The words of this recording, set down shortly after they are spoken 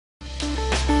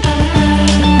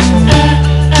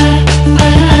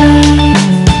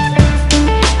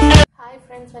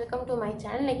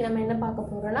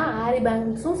ஆரி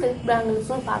பேங்கிள்ஸும் silk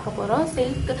பேங்கிள்ஸும் பார்க்க போகிறோம்.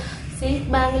 Silk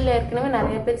bangle ஏற்கனவே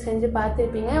நிறைய பேர் செஞ்சு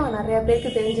பார்த்துருப்பீங்க, நிறைய பேருக்கு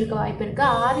தெரிஞ்சிருக்க வாய்ப்பு இருக்குது.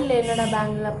 ஆரியில் என்னடா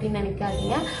பேங்கிள் அப்படின்னு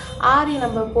நினைக்காதீங்க. ஆரி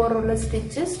நம்ம போடுறோம்ல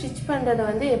ஸ்டிச் பண்ணுறதை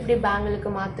வந்து எப்படி பேங்கிளுக்கு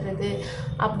மாற்றுறது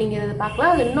அப்படிங்கிறத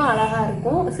பார்க்கலாம். அது இன்னும் அழகாக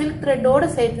இருக்கும். சில்க் த்ரெட்டோடு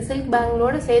சேர்த்து சில்க்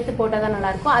பேங்கிளோடு சேர்த்து போட்டால் தான்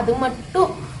நல்லாயிருக்கும். அது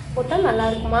மட்டும் போட்டால் நல்லா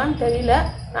இருக்குமான்னு தெரியல,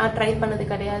 நான் ட்ரை பண்ணது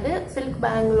கிடையாது. சில்க்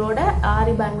பேங்கிளோட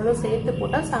ஆரி பேங்கிளும் சேர்த்து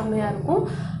போட்டால் செம்மையாக இருக்கும்.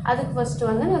 அதுக்கு ஃபஸ்ட்டு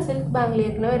வந்து நான் சில்க் பேங்கிள்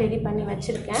ஏற்கனவே ரெடி பண்ணி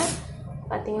வச்சுருக்கேன்.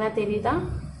 பார்த்தீங்கன்னா தெரியுதா,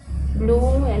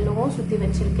 ப்ளூவும் எல்லோவும் சுற்றி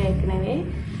வச்சுருக்கேன் ஏற்கனவே.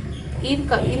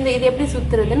 இது எப்படி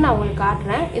சுற்றுறதுன்னு நான் உங்களுக்கு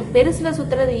காட்டுறேன். இது பெருசில்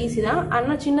சுற்றுறது ஈஸி தான்,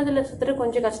 ஆனால் சின்னதில் சுற்றுறது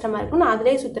கொஞ்சம் கஷ்டமாக இருக்கும். நான்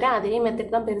அதிலே சுற்றுறேன். அதே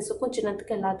மெத்தட் தான் பெருசுக்கும்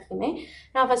சின்னத்துக்கு எல்லாத்துக்குமே.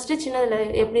 நான் ஃபஸ்ட்டு சின்னதில்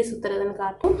எப்படி சுற்றுறதுன்னு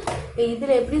காட்டும்.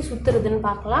 இதில் எப்படி சுற்றுறதுன்னு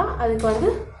பார்க்கலாம். அதுக்கு வந்து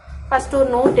ஃபஸ்ட்டு ஒரு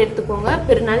நோட் எடுத்துக்கோங்க.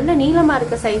 நல்ல நீளமாக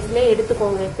இருக்க சைஸ்லேயே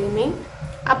எடுத்துக்கோங்க எப்பயுமே.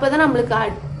 அப்போ தான் நம்மளுக்கு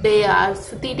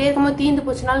சுற்றிக்கிட்டே இருக்கும்போது தீந்து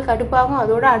போச்சுனாலும் கடுப்பாகும்,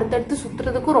 அதோட அடுத்தடுத்து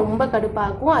சுற்றுறதுக்கும் ரொம்ப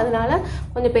கடுப்பாகும். அதனால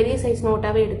கொஞ்சம் பெரிய சைஸ்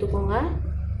நோட்டாகவே எடுத்துக்கோங்க.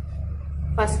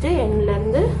 ஃபஸ்ட்டு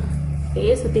எண்ணிலேருந்து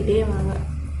சுற்றிக்கிட்டே வாங்க.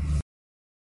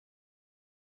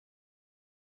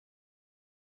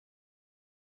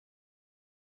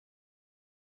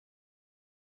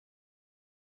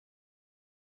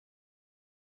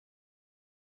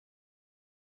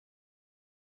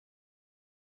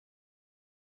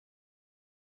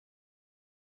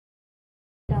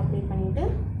 அப்ளை பண்ணிட்டு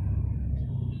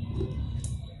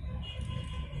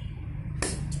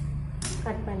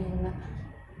கட் பண்ணிடுங்க.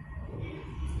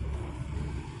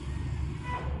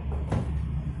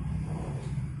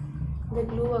 இந்த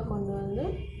க்ளூவை கொண்டு வந்து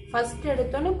ஃபஸ்ட்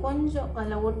எடுத்தோன்னே கொஞ்சம்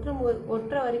அதில்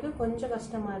ஒட்டுற வரைக்கும் கொஞ்சம்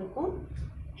கஷ்டமாக இருக்கும்.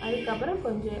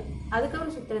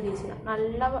 அதுக்கப்புறம் சுற்றுறது ஈஸி தான்.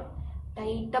 நல்லா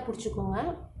டைட்டாக பிடிச்சிக்கோங்க.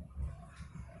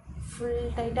 ஃபுல்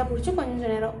டைட்டாக பிடிச்சி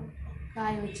கொஞ்சம் நேரம்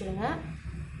காய வச்சுருங்க.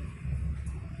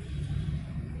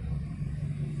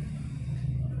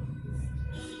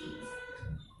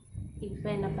 இப்போ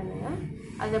என்ன பண்ணுங்க,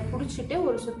 அதை பிடிச்சிட்டு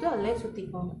ஒரு சுற்று அதிலே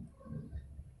சுற்றிக்கோங்க.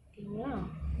 ஓகேங்களா,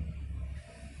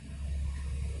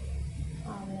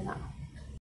 அவ்வளோதான்.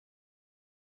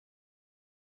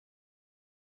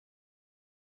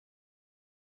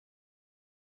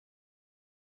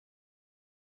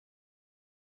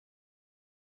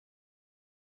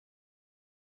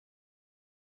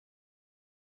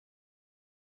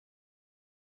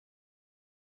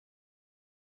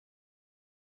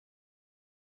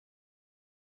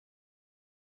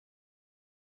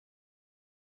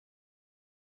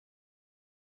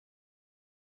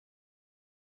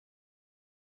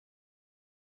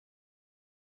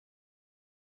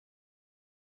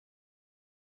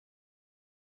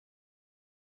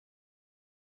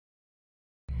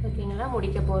 ஓகேங்களா,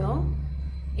 முடிக்க போகிறோம்.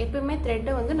 எப்பவுமே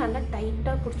த்ரெட்டை வந்து நல்லா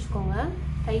டைட்டாக பிடிச்சிக்கோங்க.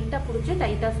 டைட்டாக பிடிச்சி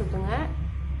டைட்டாக சுற்றுங்க.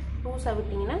 லூஸாக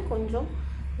விட்டிங்கன்னா கொஞ்சம்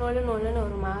நொல்லுன்னு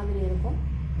ஒரு மாதிரி இருக்கும்.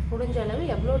 முடிஞ்ச அளவு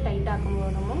எவ்வளோ டைட்டாக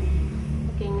போடணுமோ.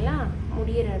 ஓகேங்களா,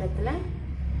 முடிகிற இடத்துல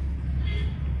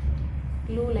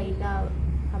க்ளூ லைட்டாக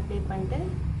அப்ளை பண்ணிட்டு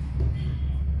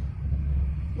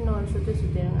இன்னொரு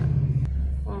சுற்றிடுங்க.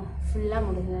 ஃபுல்லாக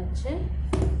முடிஞ்சாச்சு.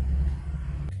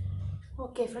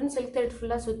 ஓகே ஃப்ரெண்ட்ஸ், சில்க் த்ரெட்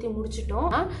ஃபுல்லாக சுற்றி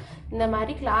முடிச்சிட்டோம். இந்த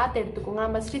மாதிரி கிளாத் எடுத்துக்கோங்க.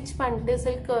 நம்ம ஸ்டிச் பண்ணிட்டு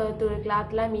சில்க்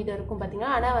கிளாத்லாம் மீதம் இருக்கும்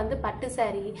பார்த்தீங்கன்னா. ஆனால் வந்து பட்டு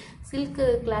சாரீ சில்க்கு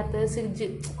கிளாத்து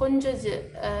கொஞ்சம்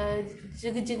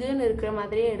ஜிகுன்னு இருக்கிற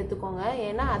மாதிரியே எடுத்துக்கோங்க.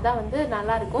 ஏன்னா அதான் வந்து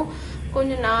நல்லாயிருக்கும்.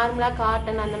 கொஞ்சம் நார்மலாக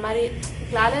காட்டன் அந்த மாதிரி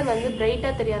கலர் வந்து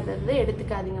பிரைட்டாக தெரியாதது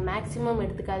எடுத்துக்காதீங்க, மேக்ஸிமம்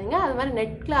எடுத்துக்காதீங்க. அது மாதிரி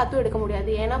நெட் கிளாத்தும் எடுக்க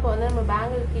முடியாது. ஏன்னா இப்போ வந்து நம்ம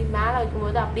பேங்கிள்க்கு மேலே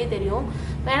வைக்கும்போது அப்படியே தெரியும்.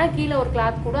 வேணால் கீழே ஒரு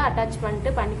கிளாத் கூட அட்டாச்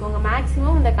பண்ணிக்கோங்க.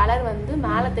 மேக்ஸிமம் இந்த கலர் வந்து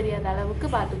மேலே தெரியாத அளவுக்கு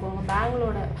பார்த்துக்கோங்க.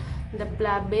 பேங்கிளோட இந்த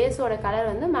பேஸோட கலர்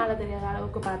வந்து மேலே தெரியாத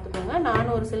அளவுக்கு பார்த்துக்கோங்க.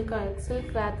 நானும் ஒரு சில்க்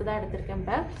கிளாத்து தான் எடுத்திருக்கேன்.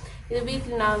 இப்போ இது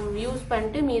வீட்டில் நான் யூஸ்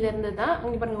பண்ணிட்டு மீது இருந்தது தான்.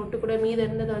 இங்கே பாருங்கள், ஒட்டு கூட மீது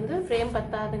இருந்தது வந்து ஃப்ரேம்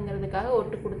பத்தாதுங்கிறதுக்காக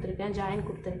ஒட்டு கொடுத்துருக்கேன், ஜாயின்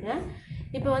கொடுத்துருக்கேன்.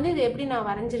 இப்போ வந்து இது எப்படி நான்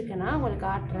வரைஞ்சிருக்கேன்னா உங்களுக்கு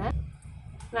காட்டுறேன்.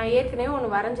 நான் ஏற்கனவே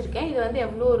ஒன்று வரைஞ்சிருக்கேன். இது வந்து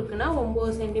எவ்வளோ இருக்குன்னா 9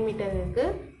 சென்டிமீட்டர்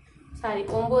இருக்குது, சாரி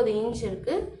 9 இன்ச்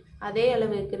இருக்குது. அதே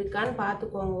அளவுக்கு இருக்கான்னு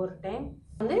பார்த்துக்கோங்க ஒரு டைம்.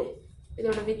 வந்து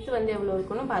இதோட வித்து வந்து எவ்வளோ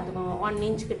இருக்குன்னு பார்த்துக்கோங்க. 1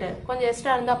 இன்ச் கிட்ட. கொஞ்சம்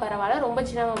எக்ஸ்ட்ரா இருந்தால் பரவாயில்ல, ரொம்ப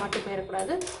சின்னமாக மட்டும்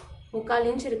போயிடக்கூடாது. 3/4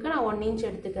 இன்ச் இருக்குது, நான் 1 இன்ச்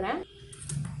எடுத்துக்கிறேன்.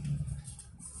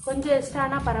 கொஞ்சம்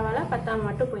எக்ஸ்ட்ரானா பரவாயில்ல, 10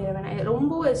 மட்டும் போயிட வேணாம்.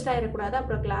 ரொம்ப எக்ஸ்ட்ரா ஆகிடக்கூடாது.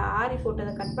 அப்புறம் ஆரி போட்டு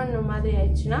அதை கட் பண்ண மாதிரி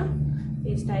ஆயிடுச்சுன்னா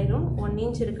வேஸ்ட் ஆயிடும். 1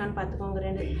 இன்ச் இருக்கான்னு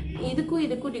பார்த்துக்கோங்க.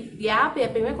 இதுக்கும் கேப்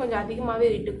எப்பயுமே கொஞ்சம் அதிகமாகவே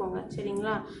விட்டுக்கோங்க,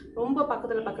 சரிங்களா? ரொம்ப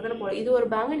பக்கத்தில் போட. இது ஒரு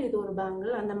பேங்கிள், இது ஒரு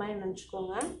பேங்கிள், அந்த மாதிரி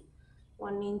நினச்சிக்கோங்க.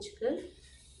 1 இன்ச்சுக்கு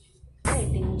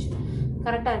 8 இன்ச்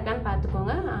கரெக்டாக இருக்கான்னு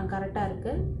பார்த்துக்கோங்க. கரெக்டாக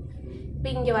இருக்குது. இப்போ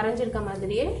இங்கே வரைஞ்சிருக்க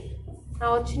மாதிரியே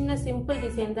நான் ஒரு சின்ன சிம்பிள்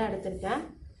டிசைன் தான் எடுத்திருக்கேன்.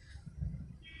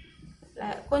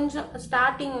 கொஞ்சம்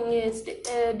ஸ்டார்டிங்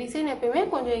டிசைன் எப்பயுமே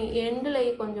கொஞ்சம் எண்டில்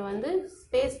கொஞ்சம் வந்து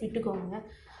ஸ்பேஸ் விட்டுக்கோங்க.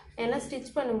 ஏன்னா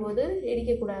ஸ்டிச் பண்ணும்போது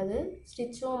இடிக்கக்கூடாது,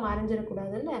 ஸ்டிச்சும்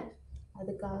மறைஞ்சிடக்கூடாதுல்ல,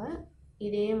 அதுக்காக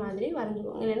இதே மாதிரி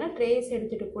வரைஞ்சிக்கோங்க. இல்லைன்னா ட்ரேஸ்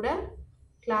எடுத்துகிட்டு கூட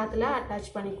கிளாத்தில்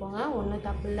அட்டாச் பண்ணிக்கோங்க, ஒன்றும்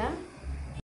தப்பு இல்லை.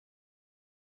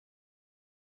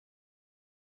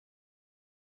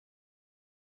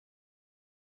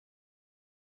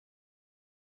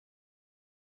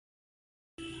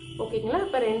 ஓகேங்களா,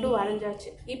 இப்போ ரெண்டும் வரைஞ்சாச்சு.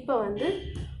 இப்போ வந்து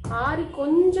ஆரி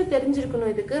கொஞ்சம்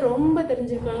தெரிஞ்சிருக்கணும், இதுக்கு ரொம்ப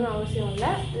தெரிஞ்சிருக்கணும்னு அவசியம் இல்லை,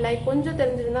 லைக் கொஞ்சம்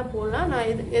தெரிஞ்சிருந்தா போடலாம். நான்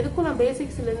எதுக்கும் நான்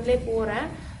பேசிக்ஸ்லேருந்தே போகிறேன்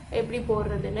எப்படி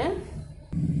போடுறதுன்னு.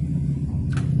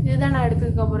 இதுதான் நான்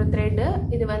எடுத்துக்க போகிற த்ரெட்டு.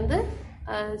 இது வந்து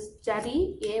ஜரி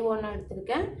A1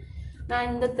 எடுத்திருக்கேன். நான்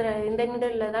இந்த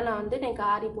நீடலில் தான் நான் வந்து எனக்கு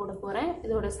ஆரி போட போகிறேன்.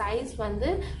 இதோட சைஸ் வந்து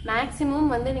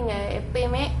மேக்ஸிமம் வந்து நீங்கள்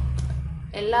எப்பயுமே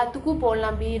எல்லாத்துக்கும்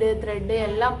போடலாம், பீடு த்ரெட்டு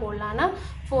எல்லாம் போடலான்னா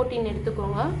 14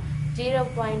 எடுத்துக்கோங்க.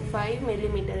 0.5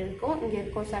 மில்லிமீட்டர் இருக்கும், இங்கே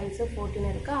இருக்கும் சைஸு 14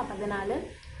 இருக்குது. அதனால்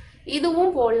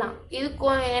இதுவும் போடலாம். இது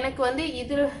எனக்கு வந்து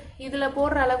இதில்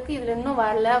போடுற அளவுக்கு இதில் இன்னும்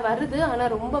வருது,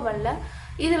 ஆனால் ரொம்ப வரல.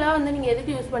 இதெல்லாம் வந்து நீங்கள்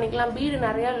எதுக்கு யூஸ் பண்ணிக்கலாம், பீடு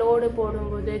நிறையா லோடு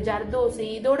போடும்போது, ஜர்தோசி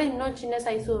இதோட இன்னும் சின்ன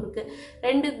சைஸும் இருக்குது,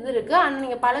 2 இது இருக்குது. ஆனால்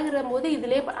நீங்கள் பழகுற போது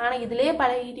இதிலே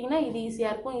பழகிட்டிங்கன்னா இது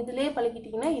ஈஸியாக இருக்கும், இதிலே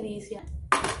பழகிட்டிங்கன்னா இது ஈஸியாக.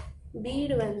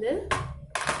 பீடு வந்து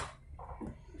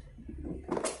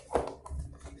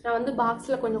நான் வந்து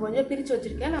பாக்ஸில் கொஞ்சம் கொஞ்சம் பிரித்து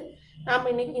வச்சுருக்கேன். நாம்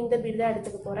இன்றைக்கி இந்த பீடு தான்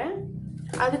எடுத்துக்க போகிறேன்.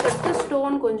 அதுக்கடுத்து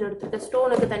ஸ்டோன் கொஞ்சம் எடுத்துருக்கேன்.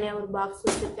 ஸ்டோனுக்கு தனியாக ஒரு பாக்ஸ்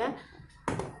வச்சுருக்கேன்.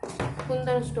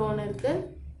 குந்தன் ஸ்டோன் இருக்குது,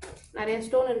 நிறைய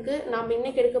ஸ்டோன் இருக்குது. நாம்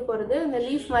இன்றைக்கி எடுக்க போகிறது இந்த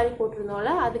லீஃப் மாதிரி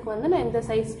போட்டிருந்தோம்ல, அதுக்கு வந்து நான் இந்த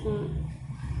சைஸ்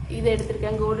இது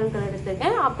எடுத்திருக்கேன், கோல்டன் கலர்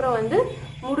எடுத்திருக்கேன். அப்புறம் வந்து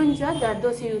முடிஞ்சால்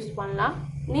ஜர்தோசி யூஸ் பண்ணலாம்.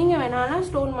 நீங்கள் வேணான்னா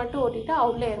ஸ்டோன் மட்டும் ஓட்டிட்டு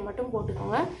அவுட்லேயர் மட்டும்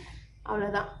போட்டுக்கோங்க,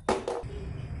 அவ்வளோதான்.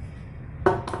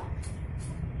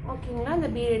 ஓகேங்களா, இந்த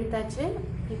பீடு எடுத்தாச்சு.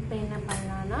 இப்போ என்ன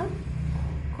பண்ணலான்னா,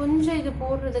 கொஞ்சம் இது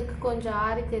போடுறதுக்கு கொஞ்சம்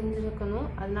ஆரி தெரிஞ்சிருக்கணும்.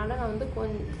 அதனால நான் வந்து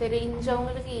கொஞ்சம்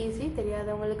தெரிஞ்சவங்களுக்கு ஈஸி,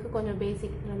 தெரியாதவங்களுக்கு கொஞ்சம்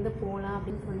பேசிக்லேருந்து போகலாம்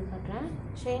அப்படின்னு சொல்லி காட்டுறேன்.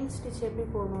 செயின் ஸ்டிச் எப்படி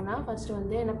போடணுன்னா, ஃபஸ்ட்டு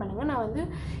வந்து என்ன பண்ணுங்கள், நான் வந்து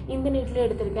இந்த நீட்டில்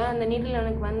எடுத்திருக்கேன். அந்த நீட்டில்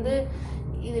எனக்கு வந்து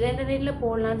இது 2 நீட்டில்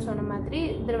போடலான்னு சொன்ன மாதிரி,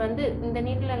 இதில் வந்து இந்த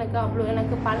நீட்டில் எனக்கு அவ்வளோ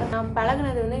எனக்கு நான்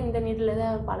பழகினது வந்து இந்த நீட்டில்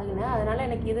தான் பழகினேன். அதனால்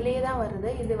எனக்கு இதிலே தான் வருது.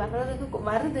 இது வர்றதுக்கு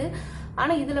வருது,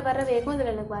 ஆனால் இதில் வர வேகம்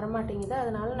இதில் எனக்கு வரமாட்டேங்குது.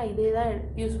 அதனால் நான் இதே தான்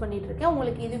யூஸ் பண்ணிகிட்ருக்கேன்.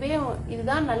 உங்களுக்கு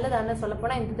இதுதான் நல்லதான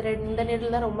சொல்லப்போனால் இந்த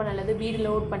நீட்டில் தான் ரொம்ப நல்லது. பீடு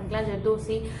லோட் பண்ணிக்கலாம்,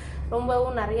 ஜர்தோசி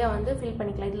ரொம்பவும் நிறையா வந்து ஃபில்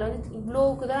பண்ணிக்கலாம். இதில் வந்து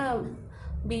இவ்வளோவுக்கு தான்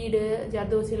பீடு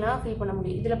ஜர்தோசிலாம் ஃபில் பண்ண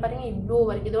முடியும். இதில் பாருங்கள் இவ்வளோ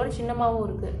வரைக்கும், இதோட சின்னமாகவும்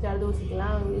இருக்குது.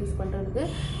 ஜர்தோசிக்கெலாம் யூஸ் பண்ணுறதுக்கு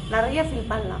நிறைய ஃபில்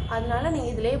பண்ணலாம். அதனால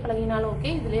நீங்கள் இதிலே பழகினாலும் ஓகே,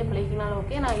 இதிலே பழகினாலும்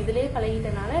ஓகே. நான் இதிலே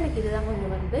பழகிட்டனால எனக்கு இதுதான்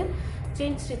கொஞ்சம் வருது.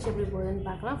 செயின் ஸ்டிச் எப்படி போகுதுன்னு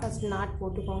பார்க்கலாம். ஃபஸ்ட்டு நாட்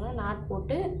போட்டுக்கோங்க. நாட்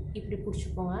போட்டு இப்படி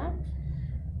பிடிச்சிக்கோங்க.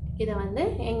 இதை வந்து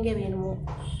எங்கே வேணுமோ,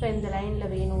 இப்போ இந்த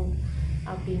லைனில் வேணும்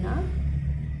அப்படின்னா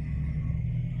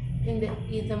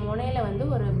இந்த முனையில் வந்து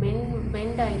ஒரு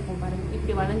பெண்ட் ஆகிருக்கும் பாருங்கள்,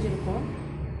 இப்படி வளைஞ்சிருக்கும்.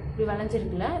 இப்படி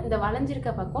வளைஞ்சிருக்குல்ல, இந்த வளைஞ்சிருக்க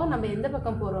பக்கம் நம்ம எந்த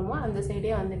பக்கம் போடுறோமோ அந்த சைடே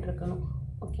வந்துட்டுருக்கணும்.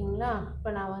 ஓகேங்களா, இப்போ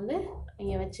நான் வந்து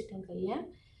இங்கே வச்சுட்டேன் கையை,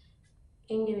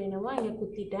 எங்கே வேணுமோ இங்கே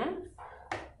குத்திட்டேன்.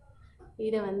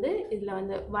 இதை வந்து இதில்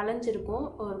வந்து வளைஞ்சிருக்கும்,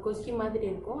 ஒரு கொக்கி மாதிரி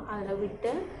இருக்கும், அதில்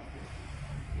விட்டு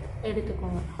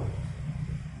எடுத்துக்கோங்க.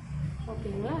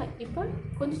 ஓகேங்களா, இப்போ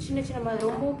கொஞ்சம் சின்ன சின்ன மாதிரி,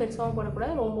 ரொம்பவும் பெருசாகவும்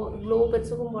போடக்கூடாது, ரொம்ப இவ்வளோ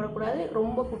பெருசுக்கும் போடக்கூடாது,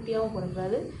 ரொம்ப குட்டியாகவும்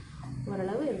போடக்கூடாது,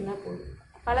 ஓரளவு இருந்தால் போதும்.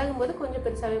 பழகும்போது கொஞ்சம்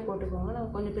பெருசாகவே போட்டுக்கோங்க.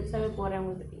 நான் கொஞ்சம் பெருசாகவே போடுறேன்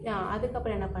உங்களுக்கு.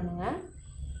 அதுக்கப்புறம் என்ன பண்ணுங்கள்,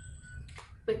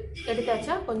 இப்போ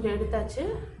எடுத்தாச்சா, கொஞ்சம் எடுத்தாச்சு.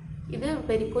 இது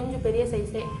கொஞ்சம் பெரிய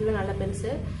சைஸே, இது நல்ல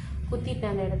பெருசு.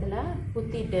 குத்திட்டேன், அந்த இடத்துல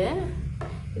குத்திட்டு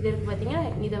இது இருக்குது பார்த்தீங்கன்னா,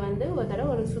 இதை வந்து ஒரு தடவை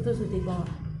ஒரு சுற்றிக்கோங்க.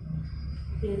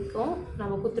 இப்படி இருக்கும்,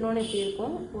 நம்ம குத்தினோன்னு இப்படி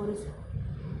இருக்கும். இப்படி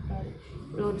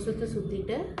ஒரு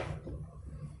சுற்றிட்டு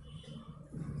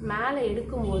மேலே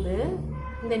எடுக்கும்போது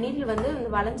இந்த நீட்டில் வந்து இந்த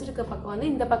வளைஞ்சிருக்க பக்கம்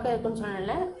வந்து இந்த பக்கம் இருக்குன்னு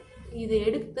சொன்னால, இது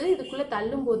எடுத்து இதுக்குள்ளே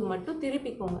தள்ளும்போது மட்டும்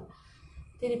திருப்பிக்கோங்க.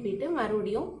 திருப்பிட்டு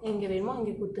மறுபடியும் எங்கே வேணுமோ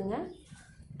அங்கே குத்துங்க.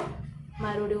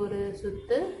 மறுபடியும் ஒரு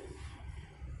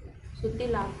சுற்றி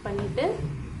லாக் பண்ணிவிட்டு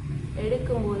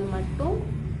எடுக்கும்போது மட்டும்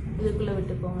இதுக்குள்ளே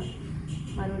விட்டுக்கோங்க.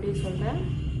 மறுபடியும் சொல்கிறேன்,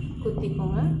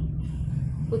 குத்திக்கோங்க.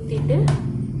 குத்திட்டு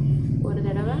ஒரு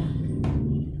தடவை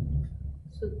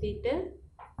சுற்றிட்டு,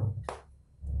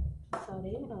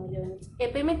 சாரி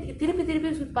எப்பயுமே திருப்பி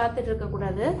பார்த்துட்டு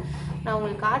இருக்கக்கூடாது. நான்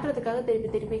உங்களுக்கு காட்டுறதுக்காக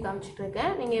திருப்பி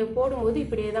காமிச்சிட்ருக்கேன். நீங்கள் போடும்போது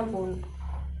இப்படியே தான் போடணும்.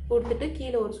 கொடுத்துட்டு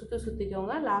கீழே ஒரு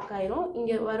சுற்றிக்கோங்க, லாக் ஆயிரும்.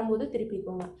 இங்கே வரும்போது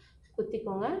திருப்பிக்கோங்க,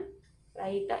 குத்திக்கோங்க.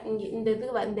 ரைட்டாக இங்கே இந்த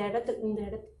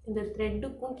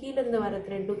த்ரெட்டுக்கும் கீழேருந்து வர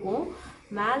த்ரெட்டுக்கும்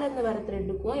மேலேருந்து வர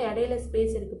த்ரெட்டுக்கும் இடையில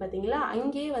ஸ்பேஸ் இருக்குது பார்த்தீங்களா,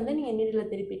 அங்கேயே வந்து நீங்கள்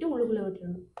நீடில் திருப்பிட்டு உள்ளுக்குள்ளே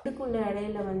விட்டுறணும். இதுக்குள்ள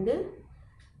இடையில வந்து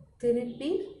திருப்பி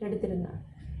எடுத்துடுங்க.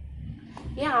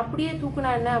 ஏன் அப்படியே தூக்குனா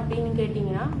என்ன அப்படின்னு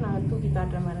கேட்டிங்கன்னா நான் தூக்கி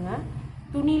காட்டுற மாதிரிங்க.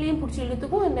 துணிலையும் பிடிச்சி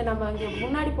இழுத்துக்கும், இந்த நம்ம இங்கே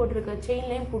முன்னாடி போட்டிருக்க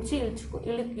செயின்லேயும் பிடிச்சி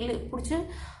பிடிச்சி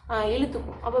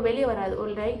இழுத்துக்கும். அப்போ வெளியே வராது.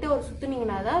 ஒரு லைட்டாக ஒரு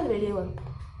சுற்றுனீங்கன்னா தான் அது வெளியே வரும்.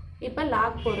 இப்போ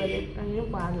லாக் போடுறது அப்படின்னு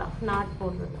பாடலாம். நாட்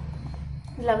போடுறது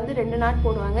இதில் வந்து 2 நாட்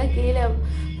போடுவாங்க. கீழே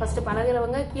ஃபஸ்ட்டு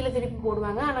பழகிறவங்க கீழே திருப்பி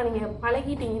போடுவாங்க. ஆனால் நீங்கள்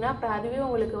பழகிட்டிங்கன்னா அப்புறம் அதுவே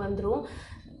உங்களுக்கு வந்துடும்.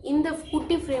 இந்த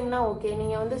குட்டி ஃப்ரேம்னா ஓகே.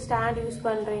 நீங்கள் வந்து ஸ்டாண்ட் யூஸ்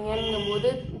பண்ணுறீங்கங்கும் போது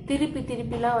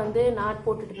திருப்பிலாம் வந்து நாட்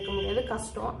போட்டுட்டு இருக்க முடியாது,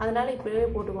 கஷ்டம். அதனால் இப்போவே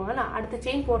போட்டுக்கோங்க. நான் அடுத்த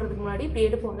செயின் போடுறதுக்கு முன்னாடி இப்படி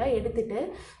எடுப்போங்க. எடுத்துட்டு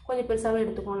கொஞ்சம் பெருசாகவே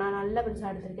எடுத்துக்கோங்க. நான் நல்லா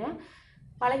பெருசாக எடுத்திருக்கேன்.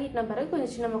 பழகிட்டின பிறகு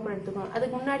கொஞ்சம் சின்னமாக கூட எடுத்துக்கோங்க.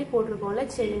 அதுக்கு முன்னாடி போட்டிருக்கோம்ல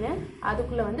செயினை,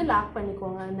 அதுக்குள்ளே வந்து லாக்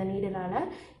பண்ணிக்கோங்க அந்த நீடலால்.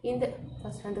 இந்த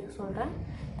ஃபஸ்ட் அதுக்கு சொல்கிறேன்,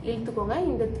 இழுத்துக்கோங்க.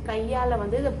 இந்த கையால்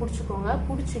வந்து இதை பிடிச்சிக்கோங்க.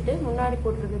 பிடிச்சிட்டு முன்னாடி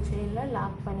போட்டிருக்க செயினில்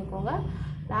லாக் பண்ணிக்கோங்க.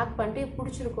 லாக் பண்ணிட்டு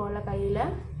பிடிச்சிருக்கோம்ல கையில்,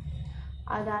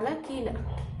 அதால் கீழே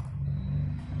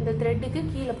இந்த த்ரெட்டுக்கு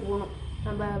கீழே போகணும்.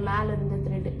 நம்ம மேலே இருந்த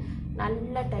த்ரெட்டு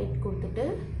நல்லா டைட் கொடுத்துட்டு,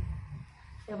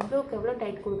 எவ்வளோக்கு எவ்வளோ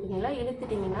டைட் கொடுக்குறீங்களா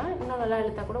இழுத்துட்டிங்கன்னா இன்னும் நல்லா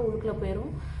இழுத்தா கூட உள்ளுக்குள்ளே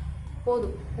போயிடும்.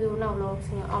 போதும், இது ஒன்றும் அவ்வளோ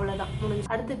அவசியம், அவ்வளோதான் முடிஞ்சு.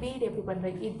 அடுத்து பீடு எப்படி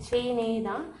பண்ணுறது? இது செயினே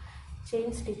தான்,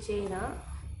 செயின் ஸ்டிச்சே தான்.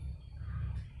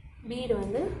 பீடு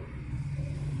வந்து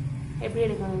எப்படி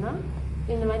எடுக்கணும்னா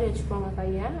இந்த மாதிரி வச்சுக்கோங்க.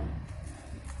 கையை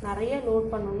நிறைய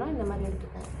லோட் பண்ணணும்னா இந்த மாதிரி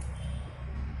எடுத்துக்கோங்க.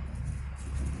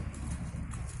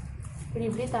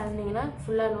 இப்படி தள்ளினீங்கன்னா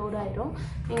ஃபுல்லாக லோட் ஆகிடும்.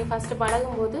 நீங்கள் ஃபஸ்ட்டு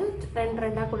பழகும்போது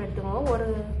 2 கூட எடுத்துக்கோங்க. ஒரு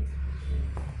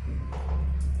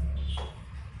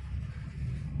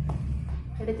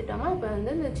எடுத்துட்டோமா இப்போ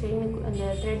வந்து இந்த செயினுக்கு அந்த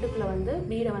த்ரெட்டுக்குள்ளே வந்து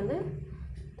பீடை வந்து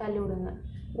தள்ளி விடுங்க.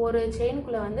 ஒரு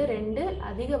செயினுக்குள்ளே வந்து 2,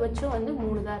 அதிகபட்சம் வந்து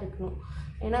 3 தான் இருக்கணும்.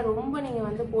 ஏன்னா ரொம்ப நீங்கள்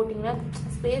வந்து போட்டிங்கன்னா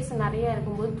ஸ்பேஸ் நிறையா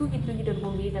இருக்கும்போது தூக்கிட்டு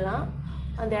இருக்கும் பீடெல்லாம்.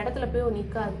 அந்த இடத்துல போய்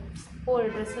நிற்காது.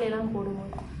 ட்ரெஸ்லாம்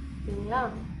போடுவோம் சரிங்களா?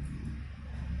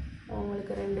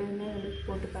 உங்களுக்கு 2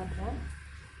 போட்டு காட்டுறேன்.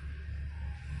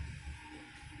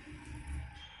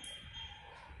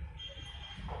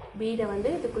 பீடை வந்து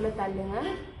இதுக்குள்ளே தள்ளுங்க.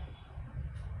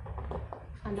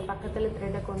 அந்த பக்கத்தில்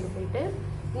த்ரெட்டை கொண்டு போயிட்டு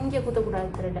இங்கே குத்தக்கூடாது.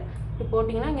 த்ரெட்டை இப்படி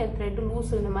போட்டிங்கன்னா இங்கே த்ரெட்டு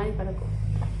லூஸ் இந்த மாதிரி கிடக்கும்.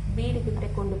 பீடுக்கிட்ட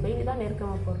கொண்டு போய் இதுதான்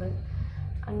நெருக்கமாக போடுறது.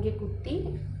 அங்கே குத்தி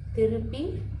திருப்பி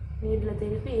நீடில்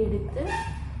திருப்பி எடுத்து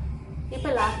இப்போ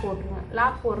லாக் போட்டுருங்க.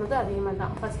 லாக் போடுறது அதே மாதிரி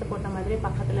தான், ஃபஸ்ட்டு போட்ட மாதிரி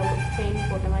பக்கத்தில் ஒரு செயின்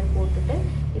போட்ட மாதிரி போட்டுட்டு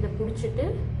இதை பிடிச்சிட்டு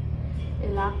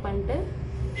இதை லாக் பண்ணிட்டு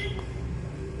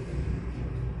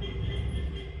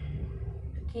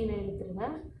கீழே இழுத்துருங்க.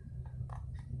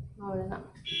 அவ்வளோதான்,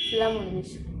 ஃபுல்லாக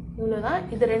முடிஞ்சிச்சு. இவ்வளோதான்.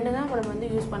 இது 2 தான் நம்ம வந்து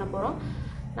யூஸ் பண்ண போகிறோம்.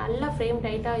 நல்லா ஃப்ரேம்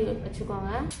டைட்டாக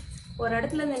வச்சுக்கோங்க. ஒரு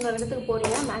இடத்துலேருந்து இன்னொரு இடத்துக்கு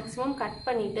போகிறீங்க, மேக்ஸிமம் கட்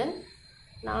பண்ணிவிட்டு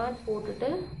நாட் போட்டுட்டு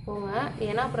போங்க.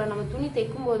 ஏன்னா அப்புறம் நம்ம துணி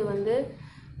தைக்கும்போது வந்து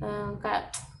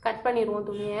கட் பண்ணிடுவோம்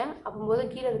துணியை. அப்போது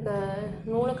கீழே இருக்க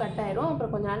நூலும் கட் ஆகிடும்.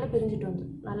 அப்புறம் கொஞ்சம் நாளில் பிரிஞ்சுட்டு வந்து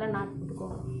நல்லா நாட்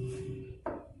போட்டுக்கோங்க.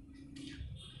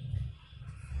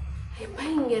 இப்போ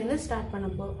இங்கேருந்து ஸ்டார்ட் பண்ண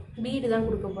போகிறோம். பீடு தான்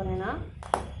கொடுக்க போகிறேன்னா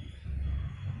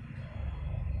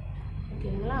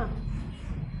ஓகேங்களா?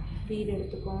 பீடு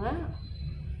எடுத்துக்கோங்க.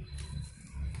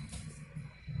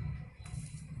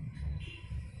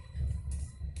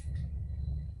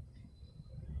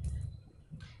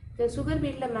 இந்த சுகர்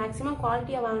பீடில் மேக்ஸிமம்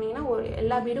குவாலிட்டியாக வாங்கினீங்கன்னா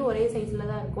எல்லா பீடும் ஒரே சைஸில்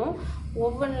தான் இருக்கும்.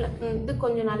 ஒவ்வொன்றில் இது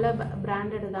கொஞ்சம் நல்ல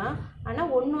பிராண்டடு தான்.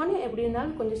 ஆனால் ஒன்று எப்படி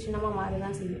இருந்தாலும் கொஞ்சம் சின்னமாக மாறி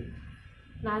தான் செய்யும்.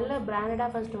 நல்ல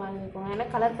பிராண்டடாக ஃபஸ்ட்டு வாங்கிக்கோங்க. ஏன்னா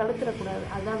கலர் கழுத்துடக்கூடாது,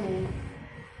 அதுதான் மெயின்.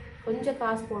 கொஞ்சம்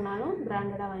காசு போனாலும்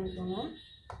பிராண்டடாக வாங்கிக்கோங்க.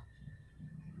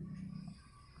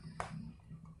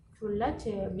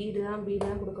 ஃபுல்லாக பீடு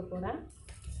தான் கொடுக்க போகிறேன்.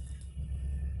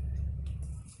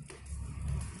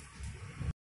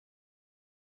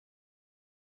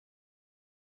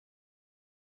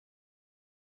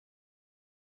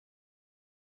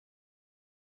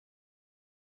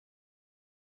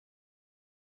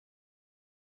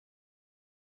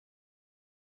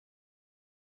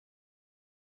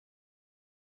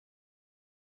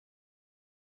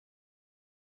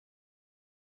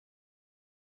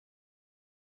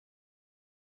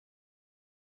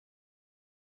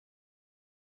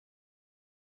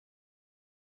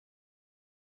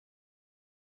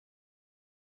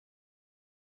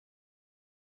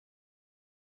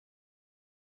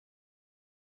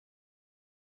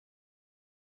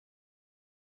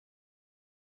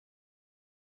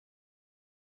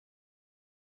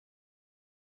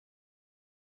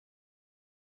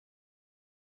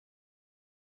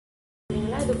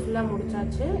 இது ஃபுல்லாக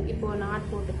முடிச்சாச்சு. இப்போ நாட்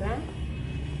போட்டுக்கிறேன்.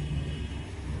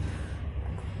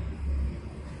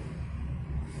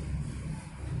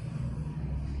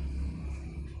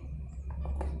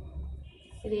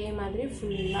 இதே மாதிரி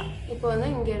ஃபுல்லாக இப்போ வந்து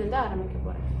இங்கேருந்து ஆரம்பிக்க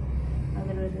போகிறேன்.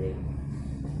 அதில்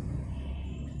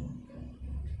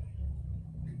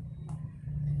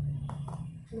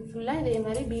ஃபுல்லாக இதே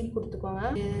மாதிரி பீட் கொடுத்துக்கோங்க.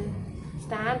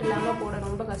 ஸ்டாண்ட் இல்லாமல் போட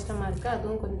ரொம்ப கஷ்டமாக இருக்குது,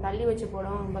 அதுவும் கொஞ்சம் தள்ளி வச்சு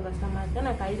போடவும் ரொம்ப கஷ்டமாக இருக்குது.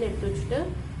 நான் கையில் எடுத்து வச்சுட்டு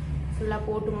ஃபுல்லாக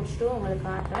போட்டு முடிச்சுட்டு உங்களுக்கு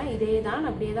காட்டுறேன். இதே தான்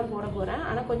நான் அப்படியே தான் போட போகிறேன்,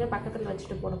 ஆனால் கொஞ்சம் பக்கத்தில்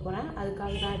வச்சுட்டு போட போகிறேன்,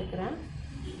 அதுக்காக தான் எடுக்கிறேன்.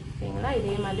 ஓகேங்களா?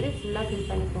 இதே மாதிரி ஃபுல்லாக ஃபில்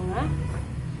பண்ணிக்கோங்க.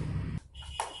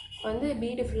 வந்து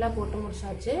பீடு ஃபுல்லாக போட்டு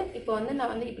முடிச்சாச்சு. இப்போ வந்து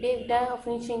நான் வந்து இப்படியே விட்டால்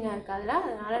ஃபினிஷிங்காக இருக்காதுல,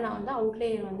 அதனால் நான் வந்து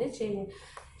அவுட்லேயர் வந்து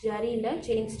ஜரியில்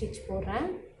செயின் ஸ்டிச் போடுறேன்.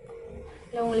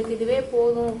 இல்லை உங்களுக்கு இதுவே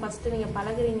போதும், ஃபஸ்ட்டு நீங்கள்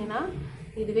பழகுறீங்கன்னா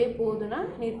இதுவே போதும்னா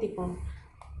நிறுத்திப்போம்.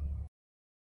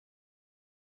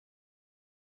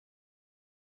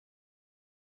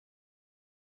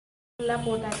 ஃபுல்லாக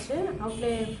போட்டாச்சு.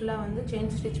 அவுட்லைன் ஃபுல்லாக வந்து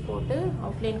செயின் ஸ்டிச் போட்டு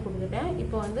அவுட்லைன் கொடுத்துட்டேன்.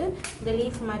 இப்போ வந்து இந்த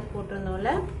லீஃப் மாதிரி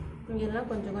போட்டிருந்தோம்ல, இங்கெல்லாம்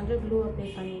கொஞ்சம் கொஞ்சம் க்ளூ அப்ளை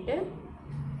பண்ணிவிட்டு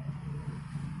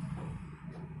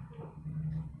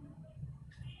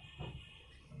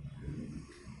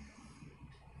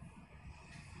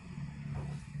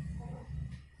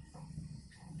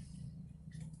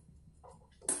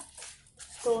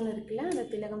ஸ்டோன் இருக்குல்ல, அந்த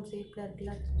திலகம் ஷேப்பில்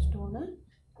இருக்குல்ல ஸ்டோனு,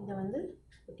 இதை வந்து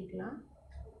ஒட்டிக்கலாம்.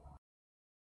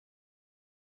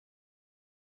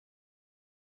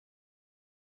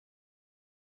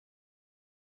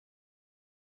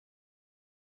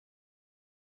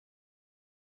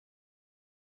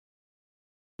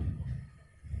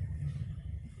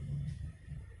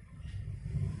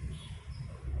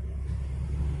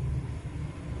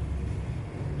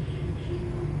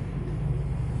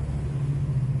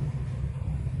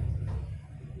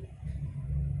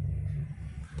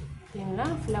 ஓகேங்களா?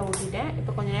 ஃபுல்லாக ஊற்றிட்டேன்.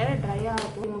 இப்போ கொஞ்சம் நேரம் ட்ரை ஆக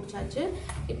போய் முடிச்சாச்சு.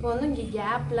 இப்போ வந்து இங்கே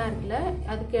கேப்லாம் இருக்குல்ல,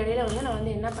 அதுக்கு இடையில வந்து நான்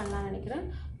வந்து என்ன பண்ணலான்னு நினைக்கிறேன்,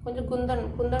 கொஞ்சம்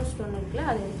குந்தன் ஸ்டோன் இருக்குல்ல,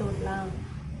 அதை எடுத்து விடலாம்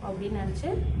அப்படின்னு நினச்சி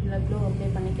இதில் க்ளூ அப்ளை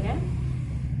பண்ணிக்கிறேன்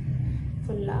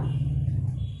ஃபுல்லாக.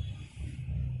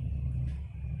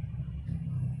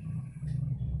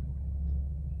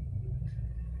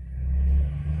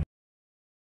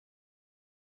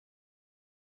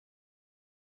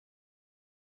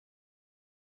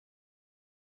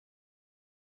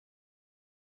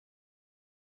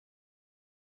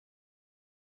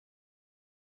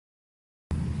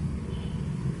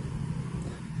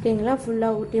 ஓகேங்களா?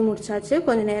 ஃபுல்லாக ஊட்டி முடிச்சாச்சு.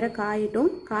 கொஞ்சம் நேரம் காயிட்டும்.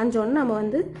 காஞ்சோன்னு நம்ம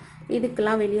வந்து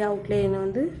இதுக்கெல்லாம் வெளியே அவுட்லைன்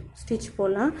வந்து ஸ்டிச்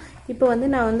போடலாம். இப்போ வந்து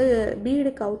நான் வந்து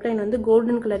பீடுக்கு அவுட்லைன் வந்து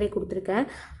கோல்டன் கலரே கொடுத்துருக்கேன்.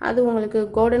 அது உங்களுக்கு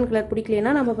கோல்டன் கலர்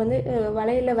பிடிக்கலன்னா நம்ம வந்து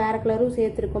வளையலில் வேறு கலரும்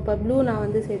சேர்த்துருக்கோம். இப்போ ப்ளூ நான்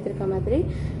வந்து சேர்த்துருக்க மாதிரி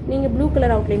நீங்கள் ப்ளூ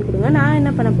கலர் அவுட்லைன் கொடுங்க. நான்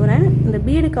என்ன பண்ண போகிறேன், இந்த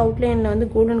பீடுக்கு அவுட்லைனில்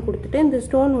வந்து கோல்டன் கொடுத்துட்டு இந்த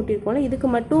ஸ்டோன் ஒட்டியிருக்கோம்ல, இதுக்கு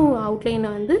மட்டும்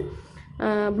அவுட்லைனை வந்து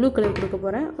ப்ளூ கலர் கொடுக்க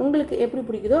போகிறேன். உங்களுக்கு எப்படி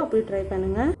பிடிக்குதோ அப்படி ட்ரை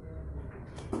பண்ணுங்கள்.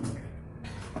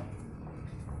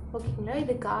 ஓகேங்களா?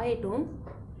 இது காயட்டும்.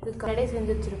 இது கடை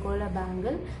செஞ்சு வச்சுருக்கோம்ல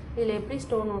பேங்கிள், இதில் எப்படி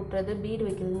ஸ்டோன் ஒட்டுறது பீடு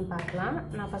வைக்கிறதுன்னு பார்க்கலாம்.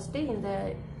 நான் ஃபஸ்ட்டு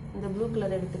இந்த ப்ளூ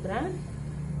கலர் எடுத்துக்கிறேன்.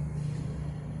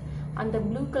 அந்த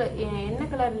ப்ளூ கலர் என்ன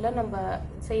கலரில் நம்ம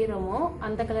செய்கிறோமோ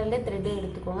அந்த கலர்லேயே த்ரெட்டு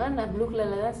எடுத்துக்கோங்க. நான் ப்ளூ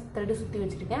கலரில் தான் த்ரெட்டு சுற்றி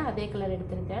வச்சுருக்கேன், அதே கலர்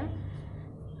எடுத்துருக்கேன்.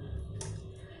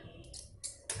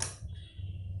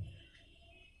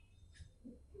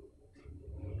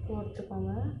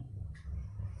 போட்டுக்கோங்க.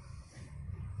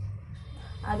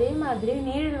 அதே மாதிரி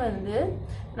நீடில் வந்து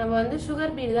நம்ம வந்து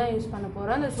சுகர் பீடு தான் யூஸ் பண்ண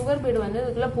போகிறோம். அந்த சுகர் பீடு வந்து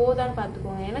இதுக்குள்ளே போதான்னு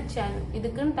பார்த்துக்கோங்க. ஏன்னா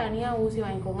இதுக்குன்னு தனியாக ஊசி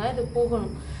வாங்கிக்கோங்க. இது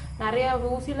போகணும், நிறையா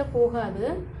ஊசியில் போகாது,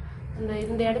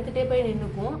 இந்த இடத்துட்டே போய்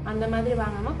நின்றுக்கும். அந்த மாதிரி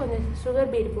வாங்காமல் கொஞ்சம்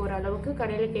சுகர் பீடு போகிற அளவுக்கு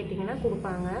கடையில் கேட்டிங்கன்னா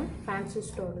கொடுப்பாங்க ஃபேன்சி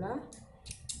ஸ்டோரில்.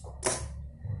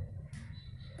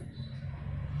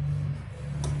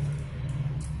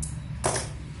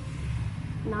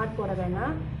 நாட் போட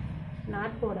வேணாம்,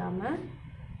 நாட் போடாமல்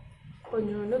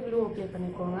கொஞ்சோண்டு க்ளூ அப்ளை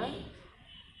பண்ணிக்கோங்க.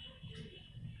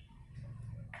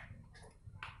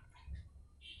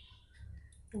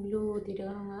 க்ளூ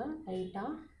ஊற்றிடுவாங்க லைட்டாக.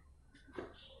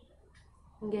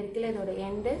 இங்கே இருக்குல்ல இதோட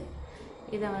எண்டு,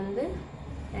 இதை வந்து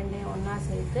ரெண்டையும் ஒன்றா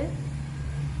சேர்த்து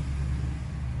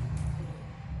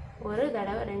ஒரு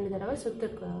தடவை 2 தடவை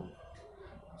சுற்றிக்கோங்க.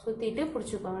 சுற்றிட்டு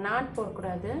பிடிச்சிக்கோங்க. நாட்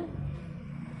போடக்கூடாது,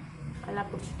 நல்லா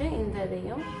பிடிச்சிட்டு இந்த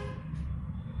இதையும்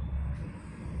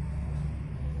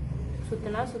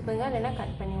சுற்றினா சுற்றுங்க, இல்லைன்னா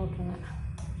கட் பண்ணி விட்ருங்க.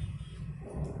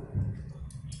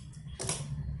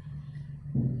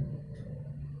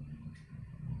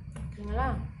 ஓகேங்களா?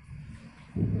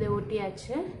 இதை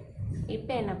ஒட்டியாச்சு.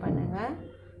 இப்போ என்ன பண்ணுங்கள்,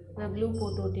 இந்த க்ளூ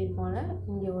போட்டு ஒட்டியிருக்கோம்ல,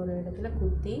 இங்கே ஒரு இடத்துல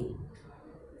குத்தி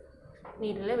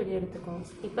நீடில் வெளியே எடுத்துக்கோங்க.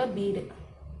 இப்போ பீடு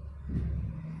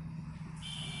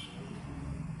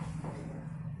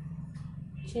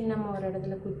சின்னமாக ஒரு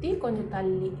இடத்துல குத்தி கொஞ்சம்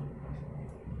தள்ளி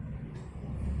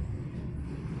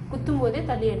குத்தும் போதே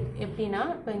தள்ளி எப்படின்னா,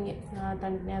 இப்போ இங்கே நான்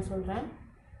தனியாக சொல்கிறேன்,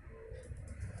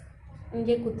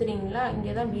 இங்கே குத்துறீங்களா,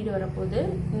 இங்கே தான் பீடு வரப்போகுது,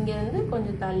 இங்கேருந்து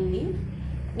கொஞ்சம் தள்ளி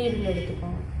நீடில்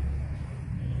எடுத்துக்கோங்க.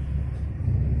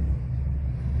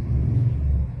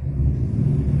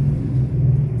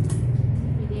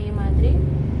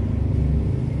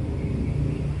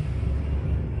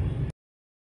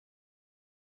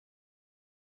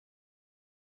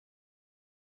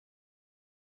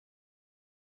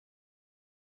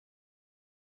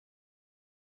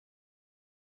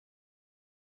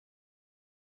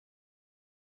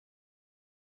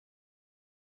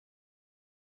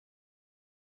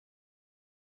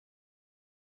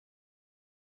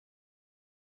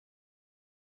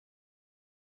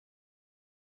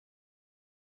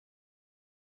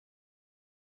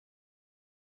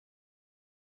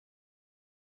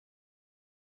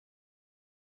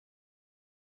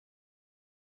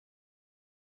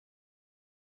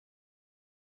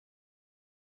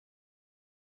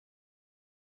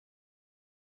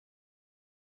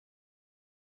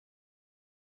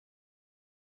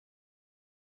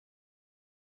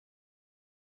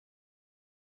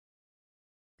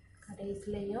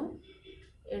 சைஸ்லையும்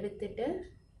எடுத்துட்டு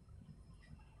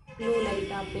ப்ளூ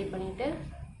லைட்டாக அப்ளை பண்ணிவிட்டு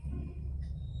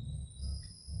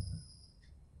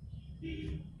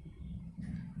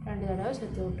ரெண்டு தடவை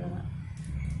சுற்றி விட்டுருங்க.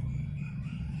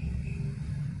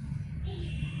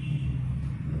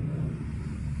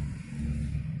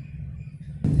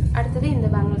 அடுத்தது இந்த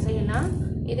பேங்கிள் செய்யலாம்.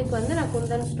 இதுக்கு வந்து நான்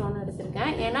குந்தன் ஸ்டோன்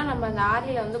எடுத்திருக்கேன். ஏன்னா நம்ம அந்த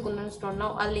ஆரியில் வந்து குந்தன் ஸ்டோன்னா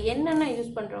அதில் என்னென்ன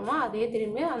யூஸ் பண்ணுறோமோ அதே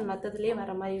திரும்பி அந்த மற்றதுலேயே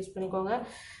வர மாதிரி யூஸ் பண்ணிக்கோங்க.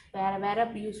 வேறு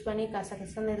யூஸ் பண்ணி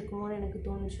கசகசன்னு இருக்குமோன்னு எனக்கு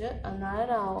தோணுச்சு. அதனால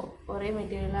நான் ஒரே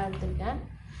மெட்டீரியலாக எடுத்திருக்கேன்.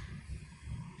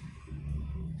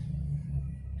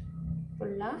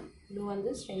 ஃபுல்லாக ப்ளூ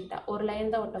வந்து ஸ்ட்ரைட்டாக ஒரு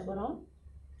லைன் தான் ஒட்ட போகிறோம்.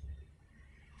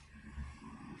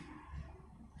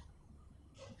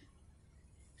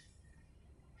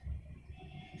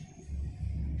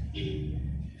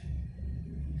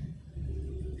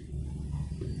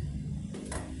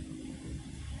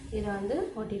 இதை வந்து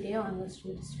ஒட்டிகிட்டே வாங்க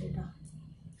ஸ்ட்ரைட்டாக.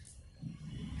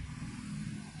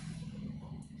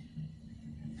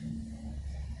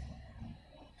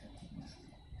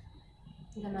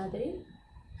 இந்த மாதிரி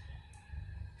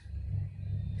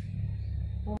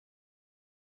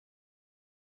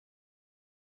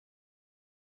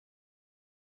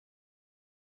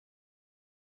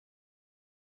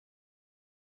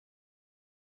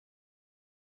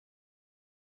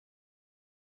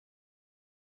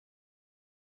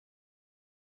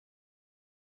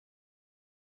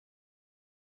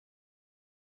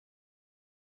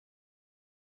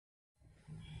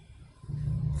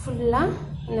ஃபுல்லாக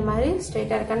இந்த மாதிரி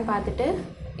ஸ்ட்ரைட்டாக இருக்கான்னு பார்த்துட்டு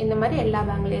இந்த மாதிரி எல்லா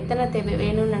பேங்கிள் எத்தனை தேவை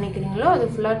வேணும்னு நினைக்கிறீங்களோ அது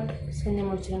ஃபுல்லாக செஞ்சு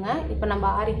முடிச்சுடுங்க. இப்போ நம்ம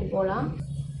ஆரிக்கு போகலாம்.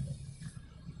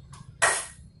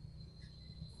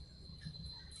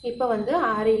 இப்போ வந்து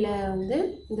ஆரியில் வந்து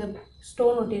இந்த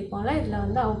ஸ்டோன் ஒட்டியிருக்கோம்ல, இதில்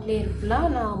வந்து அவுட்லேயர்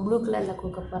ஃபுல்லாக நான் ப்ளூ கலரில்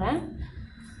கொடுக்க போகிறேன்.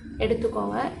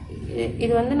 எடுத்துக்கோங்க. இது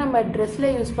வந்து நம்ம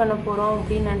ட்ரெஸ்ஸில் யூஸ் பண்ண போகிறோம்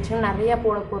அப்படின்னு நினச்சோன்னா நிறையா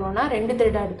போட போகிறோன்னா 2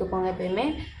 த்ரெட்டாக எடுத்துக்கோங்க. எப்போயுமே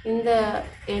இந்த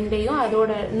எண்டையும்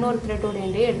அதோட இன்னொரு த்ரெட்டோட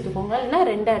எண்டையும் எடுத்துக்கோங்க. இல்லைன்னா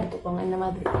 2 எடுத்துக்கோங்க. இந்த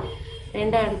மாதிரி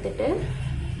 2 எடுத்துட்டு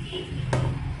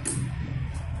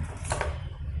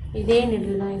இதே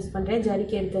நீடில் தான் யூஸ் பண்ணுறேன்.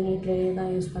 ஜரிக்கு எடுத்த நீடில்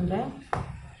தான் யூஸ் பண்ணுறேன்.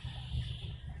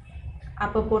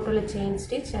 அப்போ போட்டுள்ள செயின்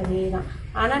ஸ்டிச் அதே தான்.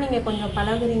 ஆனால் நீங்கள் கொஞ்சம்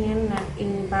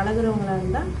பழகுறவங்களா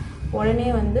இருந்தால் உடனே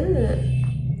வந்து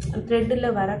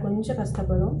த்ரெட்டில் வர கொஞ்சம்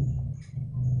கஷ்டப்படும்.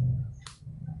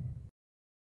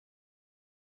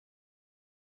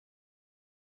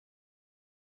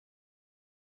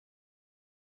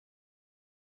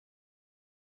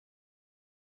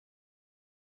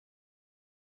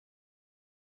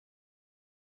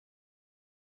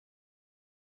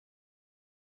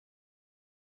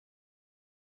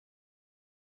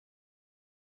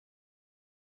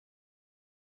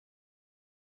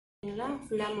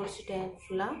 ஃபுல்லாக முடிச்சுட்டேன்.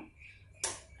 ஃபுல்லாக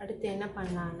அடுத்து என்ன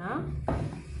பண்ணலான்னா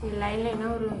இந்த லைனில் என்ன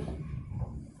ஒரு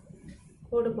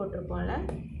கோடு போட்டிருப்போம்ல,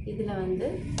 இதில் வந்து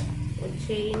ஒரு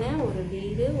செயினு ஒரு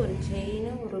பீடு ஒரு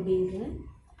செயினு ஒரு பீடுன்னு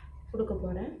கொடுக்க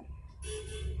போகிறேன்.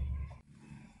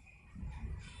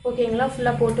 ஓகேங்களா,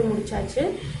 ஃபுல்லாக போட்டு முடிச்சாச்சு.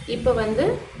 இப்போ வந்து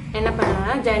என்ன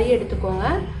பண்ணலான்னா ஜரி எடுத்துக்கோங்க.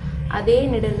 அதே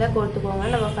நீடில் தான் கோர்த்துக்கோங்க.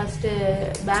 நம்ம ஃபஸ்ட்டு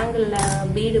பேங்கிளில்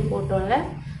பீடு போட்டோம்ல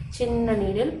சின்ன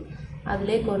நீடில்,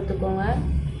 அதிலே கோர்த்துக்கோங்க.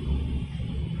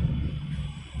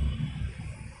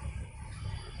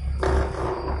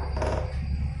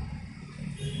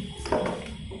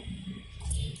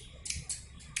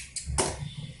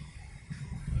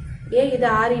 ஏன் இது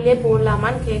ஆரியிலே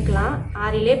போடலாமான்னு கேட்கலாம்.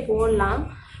 ஆரியிலே போடலாம்.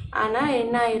 ஆனால்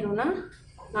என்ன ஆயிரும்னா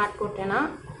நாட் போட்டேன்னா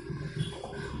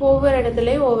ஒவ்வொரு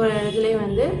இடத்துலையும்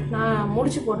வந்து நான்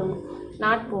முடிச்சு போடணும்,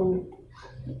 நாட் போடணும்.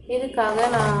 இதுக்காக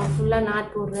நான் ஃபுல்லாக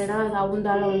நாட் போடுற இடம் அது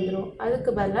அவுந்தாலும் வந்துடும். அதுக்கு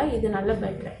பதிலாக இது நல்ல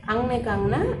பெட்ரு.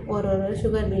 அங்கனே ஒரு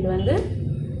சுகர் பீடு வந்து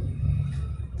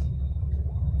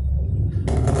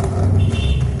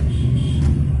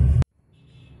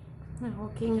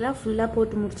ஓகேங்களா, ஃபுல்லாக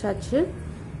போட்டு முடிச்சாச்சு.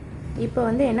 இப்போ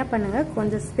வந்து என்ன பண்ணுங்கள்,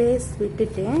 கொஞ்சம் ஸ்பேஸ்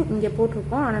விட்டுட்டு இங்கே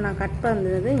போட்டிருக்கோம். ஆனால் நான் கட்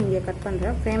பண்ணுறது இங்கே கட்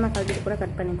பண்ணுறேன். ஃப்ரேமை கட்டிட்டு கூட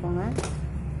கட் பண்ணிக்கோங்க.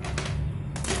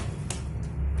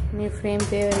 நீ ஃப்ரேம்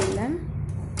தேவையில்லை.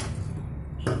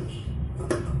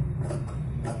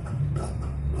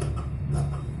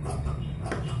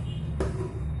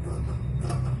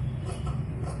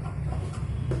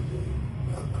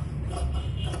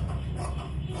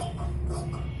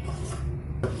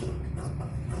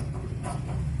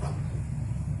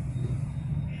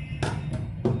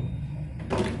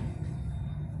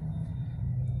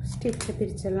 ஸ்டிச்சை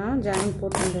பிரிச்சிடலாம், ஜாயின்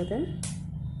போட்டுன்றது.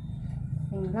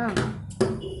 சரிங்களா,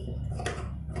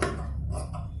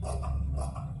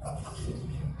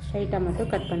 ஸ்ட்ரைட்டாக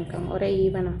மட்டும் கட் பண்ணிக்கோங்க, ஒரே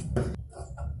ஈவனாக.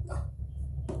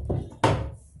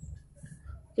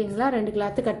 ஓகேங்களா, 2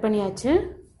 கிளாத்து கட் பண்ணியாச்சு.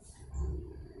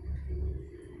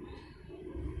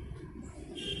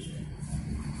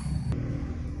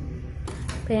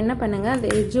 இப்போ என்ன பண்ணுங்கள், அந்த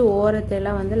எட்ஜு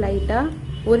ஓரத்தையெல்லாம் வந்து லைட்டாக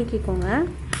உருக்கிக்கோங்க,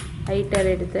 லைட்டர்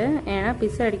எடுத்து. ஏன்னா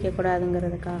பிசு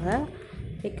அடிக்கக்கூடாதுங்கிறதுக்காக.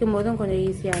 வைக்கும்போதும் கொஞ்சம்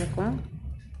ஈஸியாக இருக்கும்.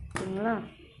 ஓகேங்களா?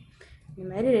 இந்த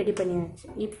மாதிரி ரெடி பண்ணியாச்சு.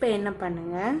 இப்போ என்ன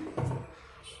பண்ணுங்கள்,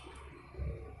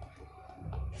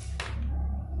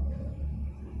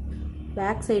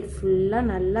 பேக் சைடு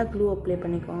ஃபுல்லாக நல்லா க்ளூ அப்ளை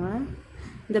பண்ணிக்கோங்க.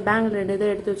 இந்த பேங்கிள் 2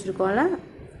 இதை எடுத்து வச்சுருக்கோம்ல,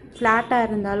 ஃப்ளாட்டாக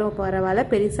இருந்தாலும் பரவாயில்ல,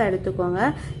 பெருசாக எடுத்துக்கோங்க.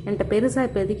 என்கிட்ட பெருசாக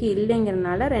இப்போதைக்கு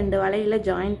இல்லைங்கிறனால 2 வளையில்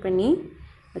ஜாயின் பண்ணி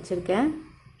வச்சுருக்கேன்.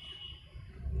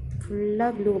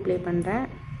 ஃபுல்லாக க்ளூ அப்ளை பண்ணுறேன்.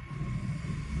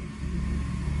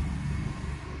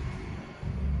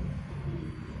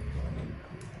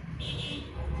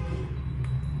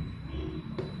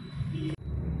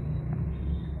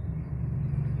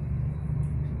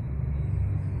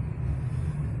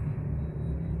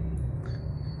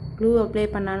 க்ளூ அப்ளை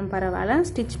பண்ணாலும் பரவாயில்ல,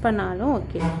 ஸ்டிச் பண்ணாலும்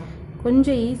ஓகே.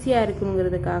 கொஞ்சம் ஈஸியாக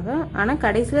இருக்குங்கிறதுக்காக. ஆனால்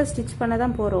கடைசியில் ஸ்டிச் பண்ண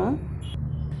தான் போகிறோம்.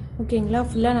 ஓகேங்களா?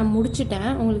 ஃபுல்லாக நான் முடிச்சிட்டேன்.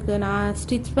 உங்களுக்கு நான்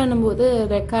ஸ்டிச் பண்ணும்போது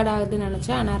ரெக்கார்ட் ஆகுதுன்னு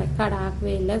நினச்சேன், ஆனால் ரெக்கார்ட்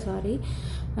ஆகவே இல்லை, சாரி.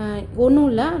 ஒன்றும்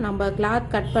இல்லை, நம்ம கிளாத்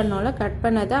கட் பண்ணோம்ல, கட்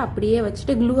பண்ணதை அப்படியே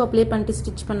வச்சுட்டு க்ளூ அப்ளை பண்ணிட்டு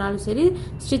ஸ்டிச் பண்ணாலும் சரி,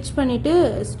 ஸ்டிச் பண்ணிவிட்டு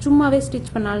சும்மாவே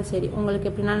ஸ்டிச் பண்ணாலும் சரி.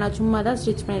 உங்களுக்கு எப்படின்னா நான் சும்மா தான்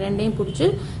ஸ்டிச் பண்ணி 2யும் பிடிச்சி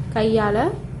கையால்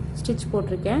ஸ்டிச்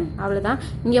போட்டிருக்கேன், அவ்வளோதான்.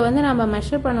 இங்கே வந்து நம்ம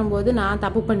மெஷர் பண்ணும்போது நான்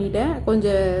தப்பு பண்ணிட்டேன்,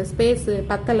 கொஞ்சம் ஸ்பேஸு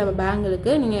பத்தலை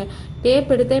பேங்கிளுக்கு. நீங்கள்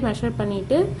டேப் எடுத்தே மெஷர்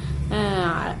பண்ணிவிட்டு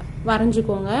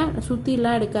வரைஞ்சிக்கோங்க,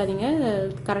 சுற்றிலாம் எடுக்காதீங்க,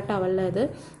 கரெக்டாக வரல. அது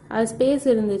ஸ்பேஸ்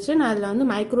இருந்துச்சு, நான் அதில் வந்து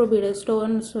மைக்ரோபீடு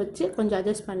ஸ்டோன்ஸ் வச்சு கொஞ்சம்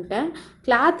அட்ஜஸ்ட் பண்ணிட்டேன்.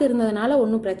 கிளாத் இருந்ததுனால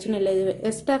ஒன்றும் பிரச்சனை இல்லை. இது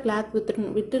எக்ஸ்ட்ரா கிளாத்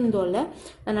விட்டுருந்தோம்ல,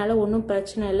 அதனால் ஒன்றும்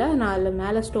பிரச்சனை இல்லை. நான் அதில்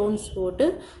மேலே ஸ்டோன்ஸ் போட்டு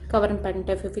கவர்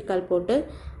பண்ணிட்டேன், ஃபெவிகால் போட்டு.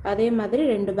 அதே மாதிரி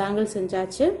 2 பேங்கிள்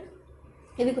செஞ்சாச்சு.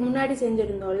 இதுக்கு முன்னாடி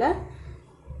செஞ்சுருந்தோம்ல,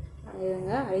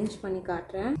 இதுங்க அரேஞ்ச் பண்ணி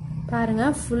காட்டுறேன்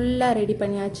பாருங்கள். ஃபுல்லாக ரெடி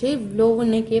பண்ணியாச்சு. இவ்வளோ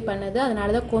இன்னைக்கே பண்ணது,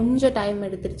 அதனால தான் கொஞ்சம் டைம்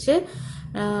எடுத்துருச்சு.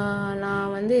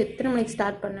 நான் வந்து எத்தனை மணிக்கு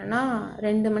ஸ்டார்ட் பண்ணேன்னா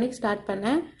 2 மணிக்கு ஸ்டார்ட்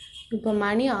பண்ணேன். இப்போ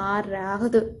மணி 6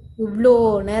 ஆகுது. இவ்வளோ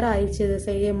நேரம் ஆயிடுச்சு இது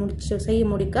செய்ய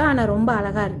முடிக்க. ஆனால் ரொம்ப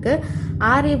அழகாக இருக்குது.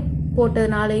 ஆரி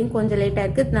போட்டதுனாலையும் கொஞ்சம் லேட்டாக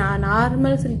இருக்குது. நான்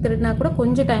நார்மல் சில்க் த்ரெட்னா கூட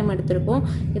கொஞ்சம் டைம் எடுத்திருக்கும்.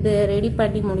 இது ரெடி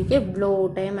பண்ணி முடிக்க இவ்வளோ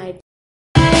டைம் ஆயிடுச்சு.